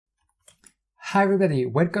Hi everybody,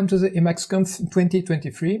 welcome to the EmacsConf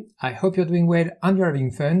 2023. I hope you're doing well and you're having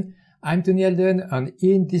fun. I'm Aldon, and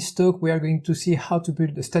in this talk we are going to see how to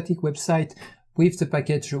build a static website with the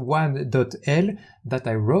package one.el that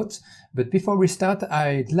I wrote. But before we start,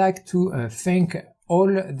 I'd like to thank all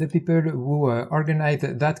the people who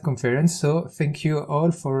organized that conference. So thank you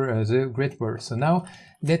all for the great work. So now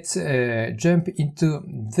let's jump into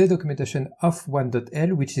the documentation of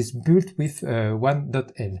one.el, which is built with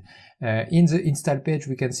one.el. In the install page,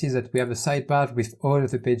 we can see that we have a sidebar with all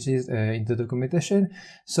the pages in the documentation,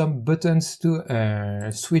 some buttons to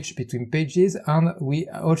switch between pages, and we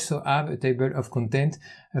also have a table of content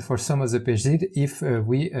for some of the pages if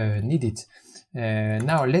we need it.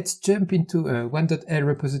 Now let's jump into one.el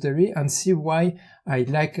repository and see why I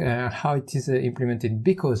like how it is implemented,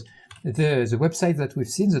 because the website that we've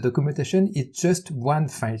seen, the documentation, is just one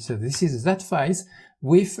file. So this is that file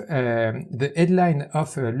with the headline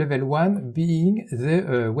of level 1 being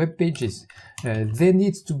the web pages. There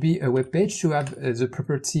needs to be a web page to have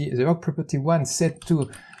the org property 1 set to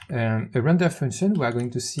a render function. We are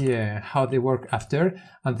going to see how they work after,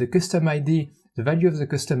 and the custom ID. The value of the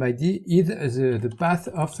custom ID is the path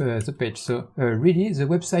of the page. So really, the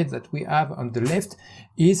website that we have on the left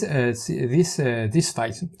is this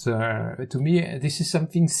file. So to me, this is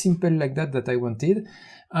something simple like that I wanted.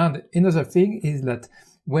 And another thing is that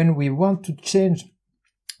when we want to change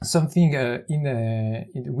something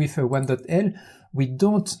with one.el, we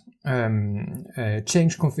don't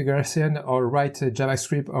change configuration or write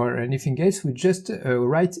JavaScript or anything else. We just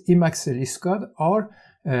write Emacs Lisp code or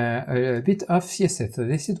a bit of CSS. So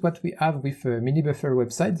this is what we have with a mini buffer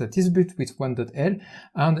website that is built with one.el,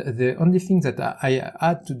 and the only thing that I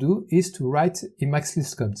had to do is to write Emacs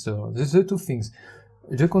Lisp code. So those are two things.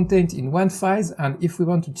 The content in one file, and if we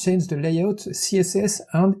want to change the layout, CSS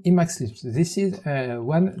and Emacs Lisp. This is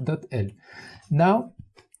one.el. Now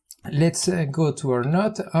let's go to our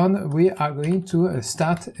node, and we are going to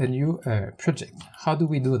start a new project. How do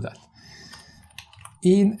we do that?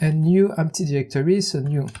 In a new empty directory, so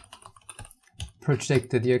new project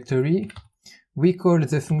directory, we call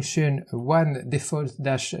the function one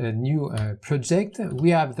default-new project. We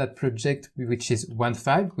have that project which is one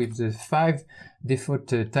file with the 5 default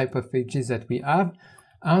type of pages that we have,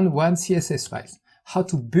 and one CSS file. How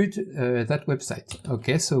to build that website?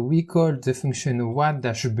 Okay, so we call the function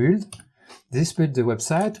one-build. This builds the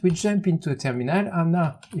website. We jump into a terminal, and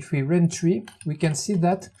now if we run tree, we can see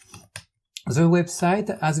that the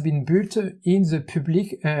website has been built in the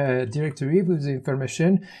public directory with the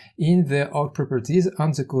information in the org properties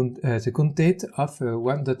and the content of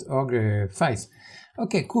one.org files.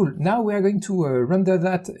 Okay, cool. Now we are going to render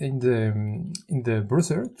that in the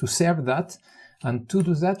browser to serve that, and to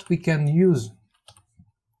do that we can use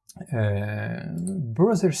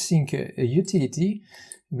browser sync utility.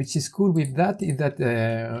 Which is cool with that is that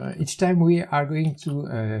each time we are going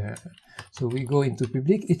to so we go into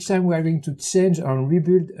public, each time we are going to change or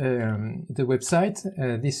rebuild the website,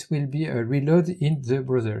 this will be a reload in the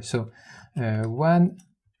browser. So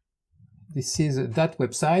this is that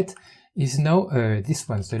website is now this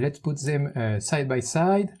one. So let's put them side by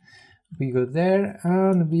side. We go there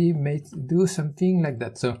and we may do something like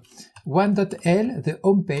that. So one.el, the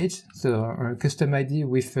home page, so custom ID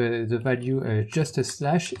with the value just a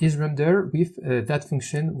slash, is rendered with that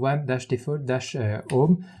function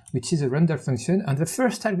one-default-home, which is a render function. And the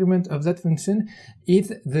first argument of that function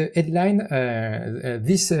is the headline,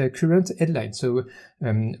 this current headline. So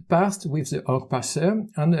parsed with the org parser,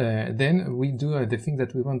 and then we do the thing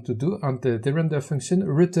that we want to do, and the render function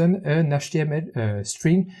return an HTML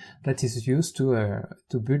string that is used to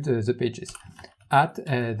build the pages at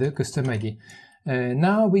the custom ID.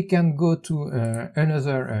 Now we can go to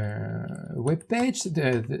another web page,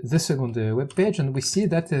 the second web page, and we see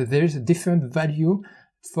that there is a different value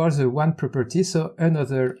for the one property, so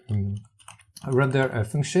another render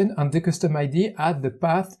function, and the custom ID at the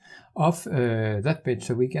path of that page.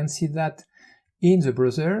 So we can see that in the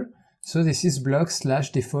browser. So this is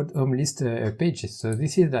blog/default home list pages. So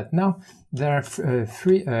this is that. Now there are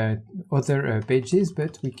 3 other pages,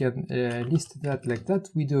 but we can list that like that.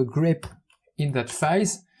 We do a grep in that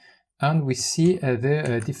files, and we see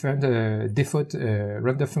the different default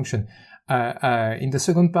render function. In the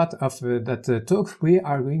second part of that talk, we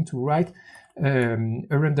are going to write a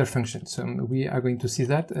render function. So we are going to see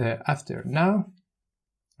that after. Now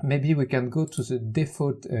maybe we can go to the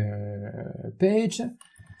default page.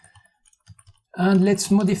 And let's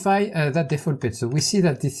modify that default page. So we see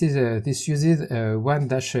that this is this uses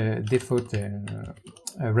one-default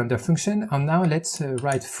render function. And now let's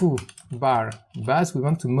write foo bar bars. We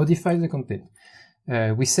want to modify the content.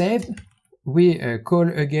 We saved. we call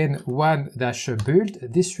again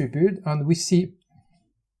one-build, this rebuild, and we see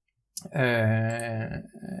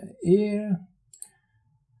here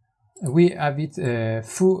we have it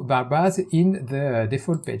foo barbars in the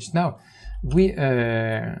default page. Now we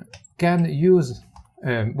can use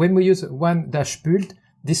when we use one-build,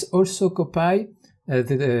 this also copy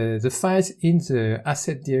the files in the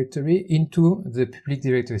asset directory into the public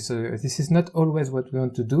directory. So this is not always what we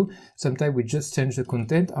want to do. Sometimes we just change the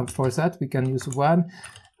content, and for that we can use one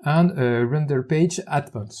and render page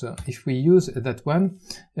at once. So if we use that one,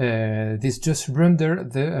 this just render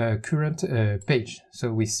the current page.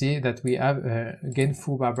 So we see that we have again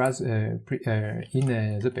foo barbars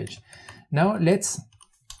in the page. Now let's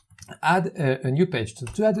add a new page. So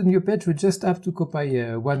to add a new page, we just have to copy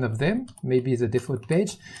one of them, maybe the default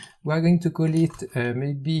page. We are going to call it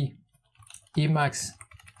maybe EmacsConf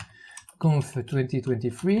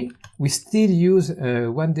 2023. We still use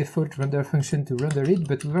one default render function to render it,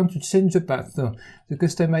 but we want to change the path. So the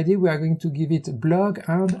custom ID, we are going to give it blog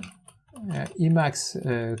and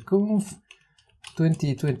EmacsConf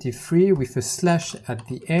 2023 with a slash at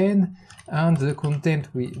the end. And the content,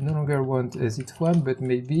 we no longer want as it one, but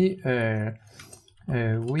maybe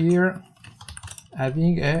we're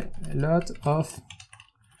having a lot of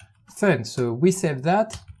fun. So we save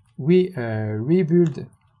that, we rebuild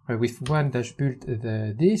with one-build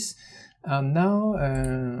this, and now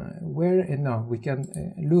we can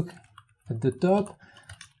look at the top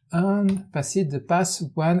and pass it the pass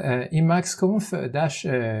one EmacsConf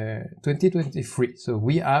 2023. So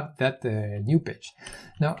we have that new page.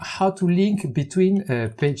 Now, how to link between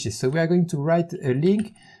pages? So we are going to write a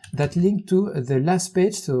link that link to the last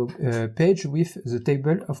page, so page with the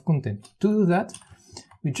table of content. To do that,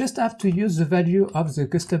 we just have to use the value of the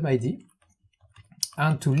custom ID.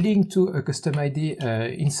 And to link to a custom ID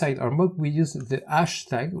inside our mock, we use the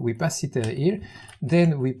hashtag. We pass it here.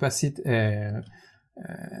 Then we pass it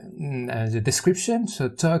the description, so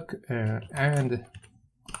talk and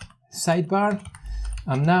sidebar.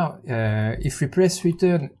 And now if we press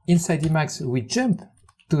return inside Emacs, we jump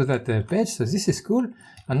to that page. So this is cool.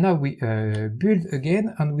 And now we build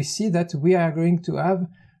again, and we see that we are going to have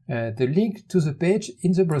the link to the page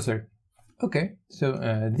in the browser. Okay, so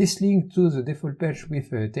this link to the default page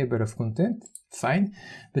with a table of content, fine.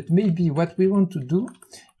 But maybe what we want to do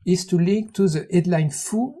is to link to the headline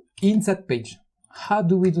foo in that page. How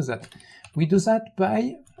do we do that? We do that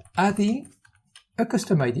by adding a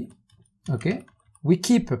custom ID. Okay, we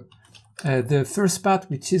keep the first part,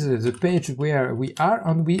 which is the page where we are,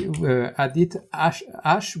 and we add it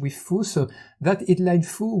hash with foo. So that headline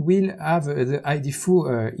foo will have the ID foo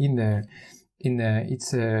in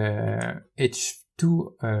its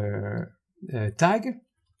h2 tag,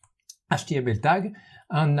 HTML tag,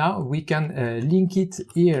 and now we can link it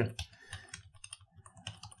here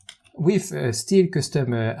with still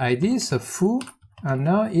custom ID, so foo, and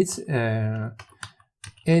now it's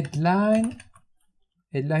headline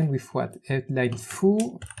with what? Headline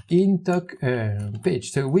foo in talk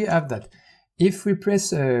page. So we have that. If we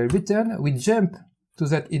press return, we jump to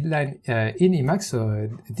that headline in Emacs, so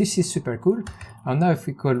this is super cool. And now if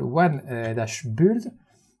we call one-build,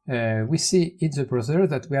 we see in the browser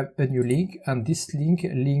that we have a new link, and this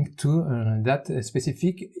link to that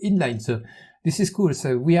specific inline. So this is cool.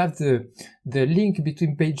 So we have the link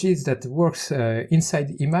between pages that works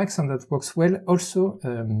inside Emacs, and that works well also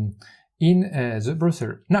in the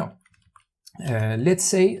browser. Now, let's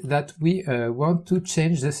say that we want to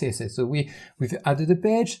change the CSS. So we've added a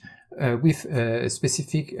page with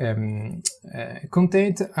specific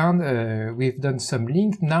content, and we've done some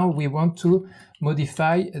link. Now we want to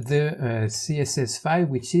modify the CSS file,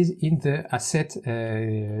 which is in the asset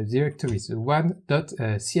directory, so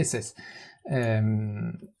one.css.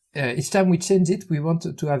 Each time we change it, we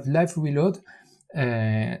want to have live reload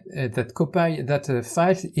that copy that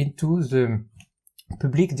file into the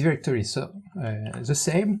public directory. So the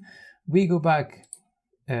same, we go back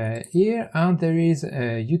here, and there is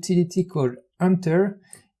a utility called enter,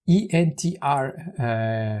 ENTR,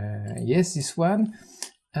 yes, this one,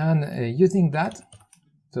 and using that,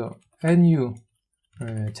 so a new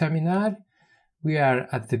terminal, we are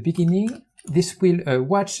at the beginning. This will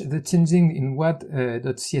watch the changing in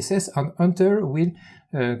what.css, and enter will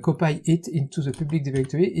copy it into the public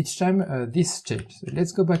directory each time this changes. So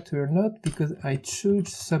let's go back to our node, because I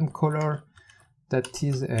choose some color that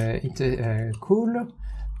is cool.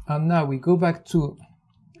 And now we go back to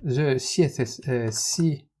the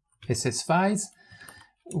CSS files.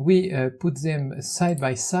 We put them side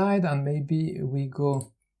by side, and maybe we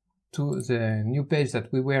go to the new page that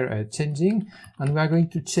we were changing, and we are going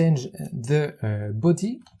to change the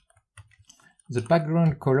body. the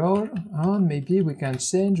background color, and maybe we can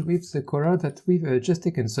change with the color that we've just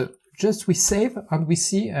taken. So just we save and we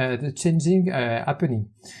see the changing happening.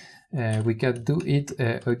 We can do it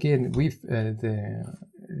again with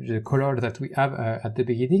the color that we have at the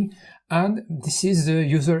beginning, and this is the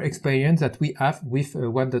user experience that we have with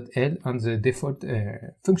one.el on the default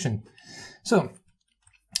function. So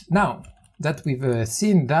now that we've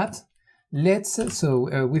seen that,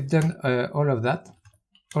 we've done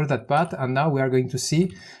all that part, and now we are going to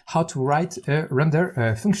see how to write a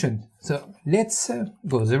render function. So let's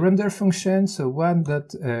go. The render function, so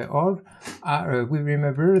one.org, we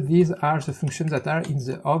remember these are the functions that are in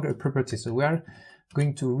the org property. So we are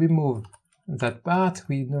going to remove that part.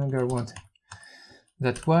 We no longer want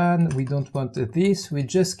that one. We don't want this. We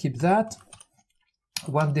just keep that.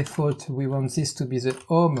 One default, we want this to be the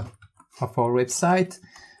home of our website.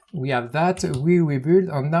 We have that, we rebuild,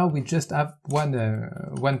 and now we just have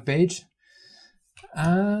one page,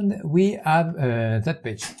 and we have that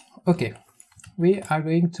page. Okay, we are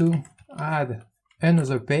going to add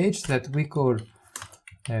another page that we call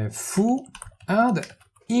foo, and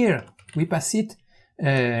here we pass it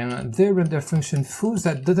the render function foo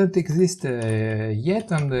that doesn't exist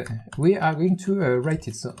yet, and we are going to write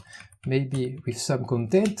it. So maybe with some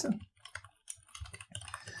content,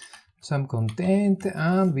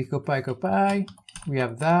 and we copy, we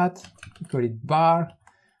have that, we call it bar,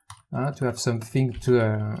 to have something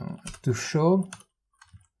to show.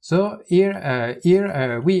 So here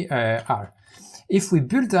we are. If we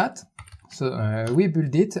build that, so we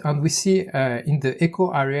build it, and we see in the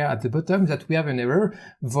echo area at the bottom that we have an error,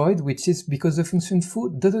 void, which is because the function foo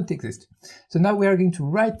doesn't exist. So now we are going to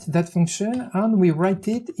write that function, and we write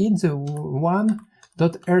it in the one.rcfile.l,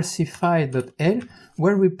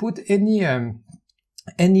 where we put any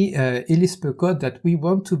Lisp code that we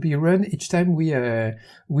want to be run each time we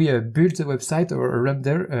build the website or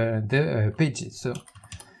render the pages. So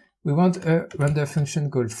we want a render function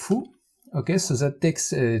called foo. Okay, so that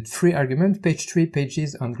takes 3 arguments: page 3,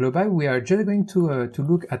 pages, and global. We are just going to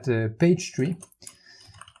look at page 3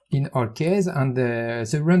 in our case, and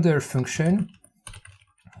the render function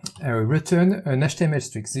return an HTML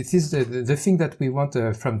string. This is the thing that we want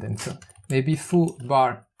from them. So maybe foo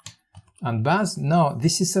bar and bars. Now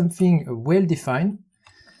this is something well defined,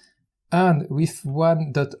 and with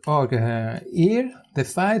one.org here, the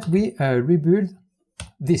file, we rebuild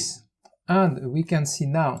this, and we can see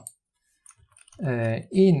now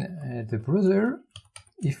in the browser,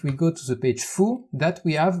 if we go to the page foo, that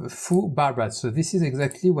we have foo bar bars. So this is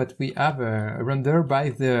exactly what we have rendered by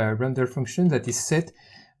the render function that is set.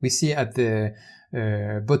 We see at the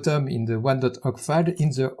bottom in the one.org file in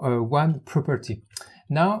the one property.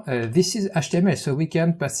 Now this is HTML, so we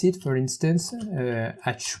can pass it, for instance,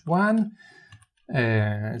 h1,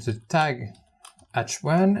 the tag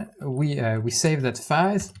h1. We save that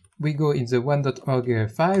file. We go in the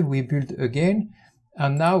one.org file. We build again,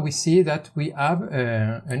 and now we see that we have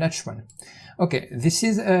an h1. Okay, this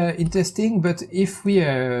is interesting, but if we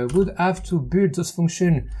would have to build those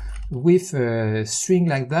functions with a string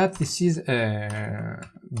like that, this is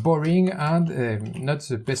boring and not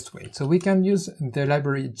the best way. So we can use the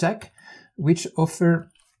library Jack, which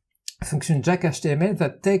offer function Jack HTML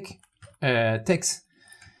that takes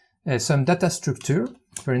some data structure,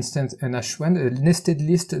 for instance an h1, a nested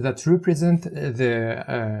list that represents the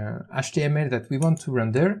HTML that we want to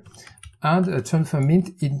render, and transform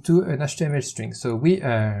it into an HTML string. So we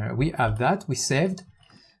have that, we saved.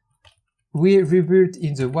 We rebuild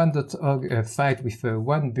in the one.org file with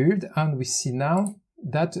one build, and we see now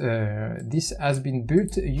that this has been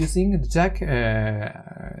built using Jack-HTML.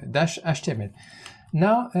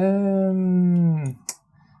 Now,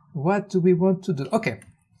 what do we want to do? Okay.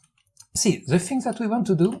 See, the thing that we want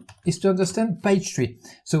to do is to understand page 3.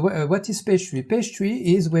 So what is page 3? Page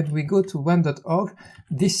 3 is when we go to one.org.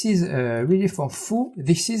 This is really for foo.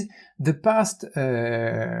 This is the past,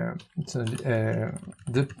 the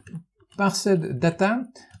parsed data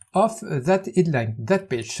of that headline, that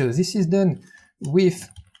page. So this is done with,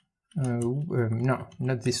 no,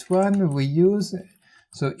 not this one. We use,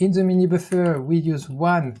 so in the mini buffer, we use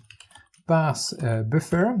one parse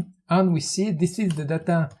buffer, and we see this is the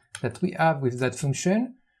data that we have with that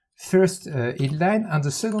function. First headline, and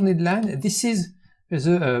the second headline, this is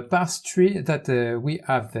the parse tree that we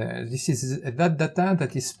have there. This is that data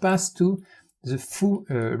that is passed to the foo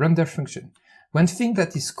render function. One thing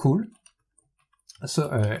that is cool, so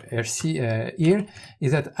RC here,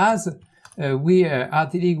 is that as we are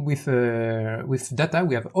dealing with data,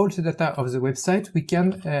 we have all the data of the website, we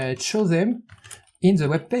can show them in the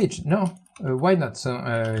web page. No, why not? So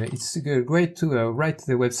it's great to write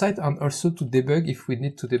the website and also to debug if we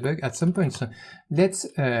need to debug at some point. So let's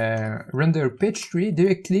render page tree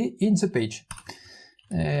directly in the page.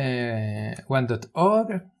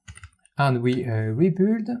 One.org, and we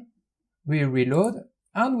rebuild, we reload,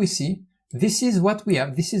 and we see this is what we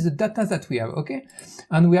have. This is the data that we have, okay?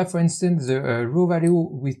 And we have, for instance, the row value,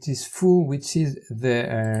 which is full, which is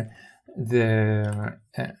the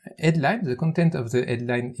headline, the content of the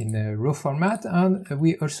headline in a row format. And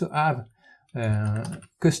we also have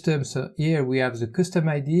custom. So here we have the custom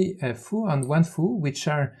ID foo and one foo, which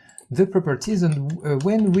are the properties. And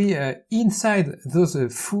when we inside those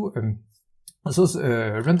foo, those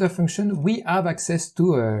render function, we have access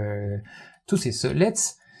to this. So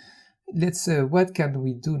let's what can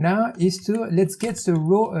we do now is to let's get the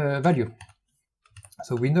row value.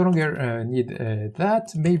 So we no longer need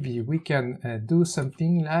that. Maybe we can do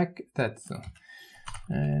something like that.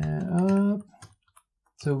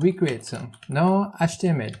 So we create some now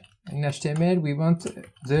HTML. In HTML we want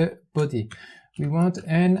the body. We want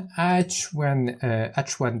an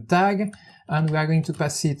h1 tag, and we are going to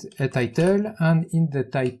pass it a title. And in the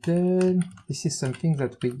title, this is something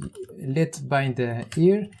that we let bind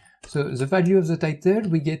here. So the value of the title,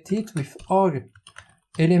 we get it with org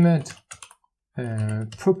element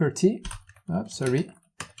property.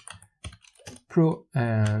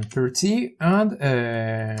 Property and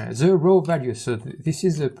the row value. So this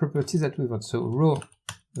is the property that we want. So row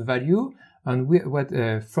value, and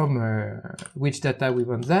from which data we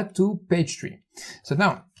want that to page tree. So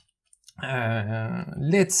now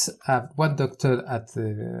let's have one.el at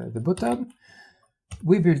the bottom.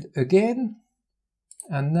 We build again,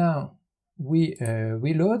 and now we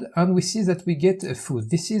reload, and we see that we get a foo.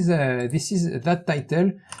 This is that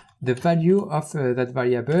title, the value of that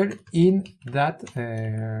variable in that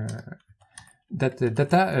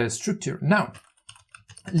data structure. Now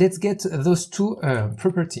let's get those two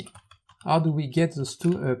property. How do we get those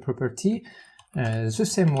two property? The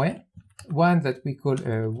same way. One that we call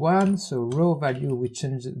one, so row value, we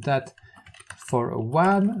change that for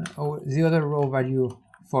one, or the other row value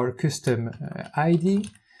for custom ID.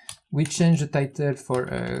 We change the title for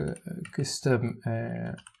custom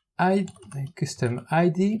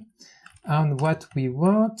ID, and what we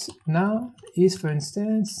want now is, for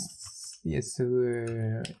instance, yes,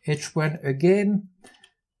 h1 again,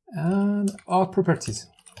 and our properties.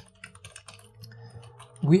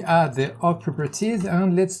 We add the org properties,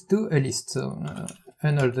 and let's do a list. So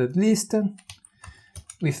unordered list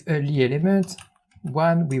with early element.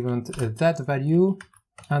 One, we want that value,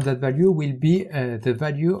 and that value will be the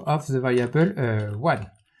value of the variable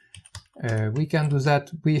one. We can do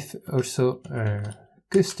that with also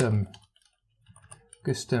custom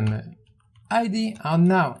ID, and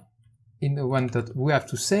now in the one that we have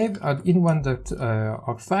to save, and in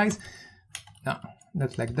one.org files. Now,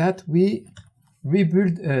 not like that. We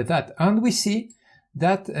rebuild that, and we see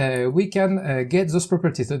that we can get those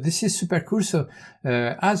properties. So this is super cool. So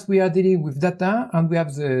as we are dealing with data and we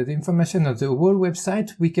have the information of the whole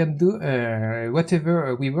website, we can do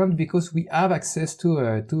whatever we want because we have access to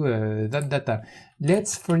that data.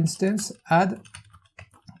 Let's, for instance, add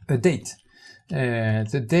a date.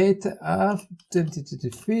 The date of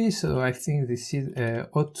 2023. So I think this is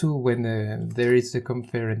 02 when there is the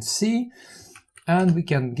conference C. And we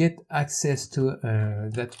can get access to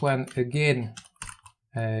that one again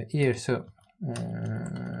here. So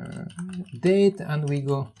date, and we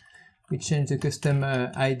change the custom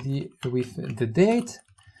ID with the date,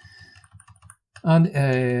 and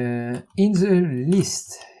in the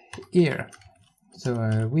list here.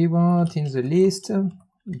 So we want in the list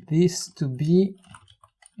this to be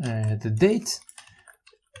the date.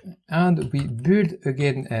 And we build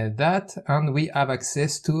again that, and we have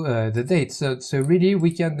access to the date. So really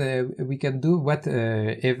we can do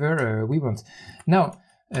whatever we want. Now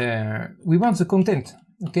we want the content.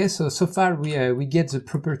 Okay, so far we get the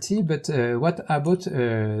property, but what about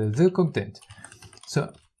the content?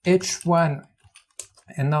 So h1,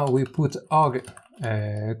 and now we put org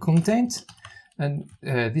content, and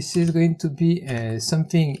this is going to be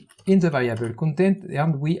something in the variable content,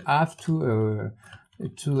 and we have to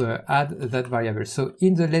add that variable. So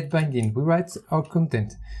in the let binding, we write our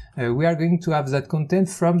content. We are going to have that content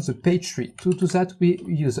from the page tree. To do that, we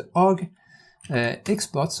use org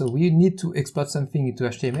export. So we need to export something into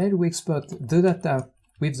HTML. We export the data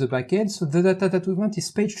with the backend. So the data that we want is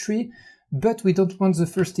page tree, but we don't want the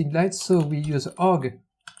first inline. So we use org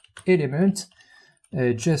element,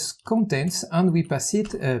 just contents, and we pass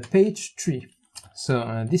it page tree.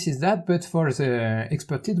 So this is that, but for the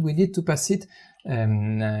exported, we need to pass it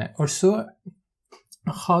also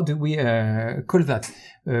how do we call that?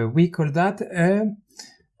 We call that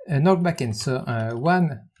an org backend. So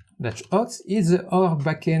one-org is the org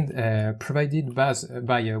backend provided by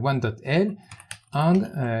one.el, and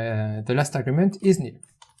the last argument is nil.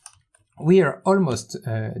 We are almost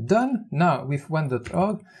done. Now with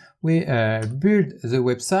one.org, we build the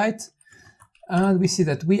website, and we see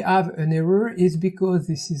that we have an error. Is because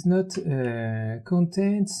this is not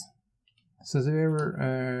contents. So the error,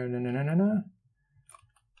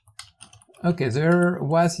 Okay, the error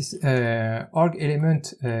was this org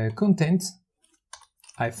element content,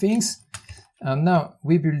 I think. And now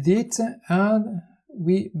we build it, and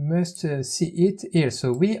we must see it here.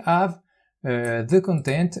 So we have the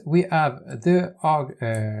content, we have the org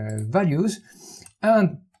values,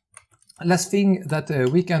 and last thing that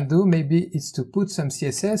we can do maybe is to put some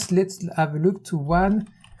CSS. Let's have a look to one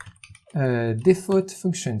default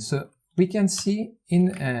function. So we can see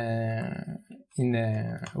in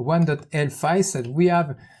one.el files that we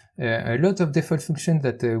have a lot of default functions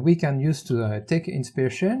that we can use to take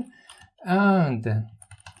inspiration. And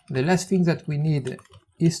the last thing that we need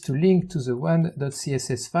is to link to the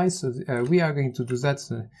one.css file. So we are going to do that.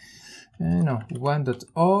 So,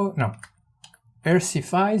 one.org, rc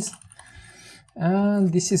files,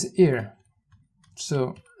 and this is here.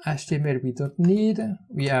 So HTML we don't need.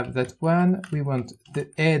 We have that one. We want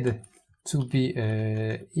the head to be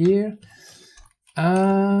here,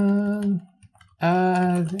 and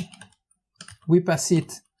we pass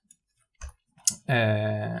it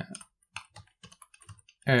a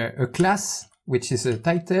class, which is a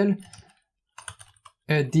title,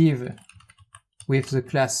 a div with the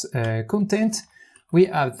class content. We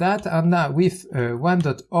have that, and now with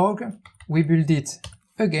one.org, we build it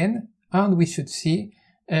again, and we should see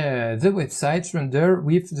the website render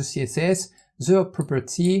with the CSS, the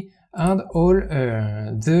property, and all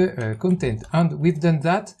the content. And we've done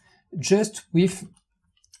that just with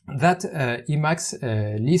that Emacs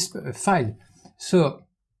Lisp file. So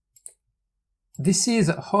this is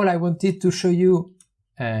all I wanted to show you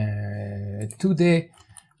today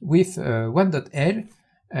with one.el.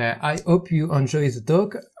 I hope you enjoy the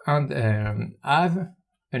talk, and have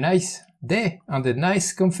a nice day and a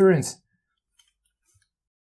nice conference.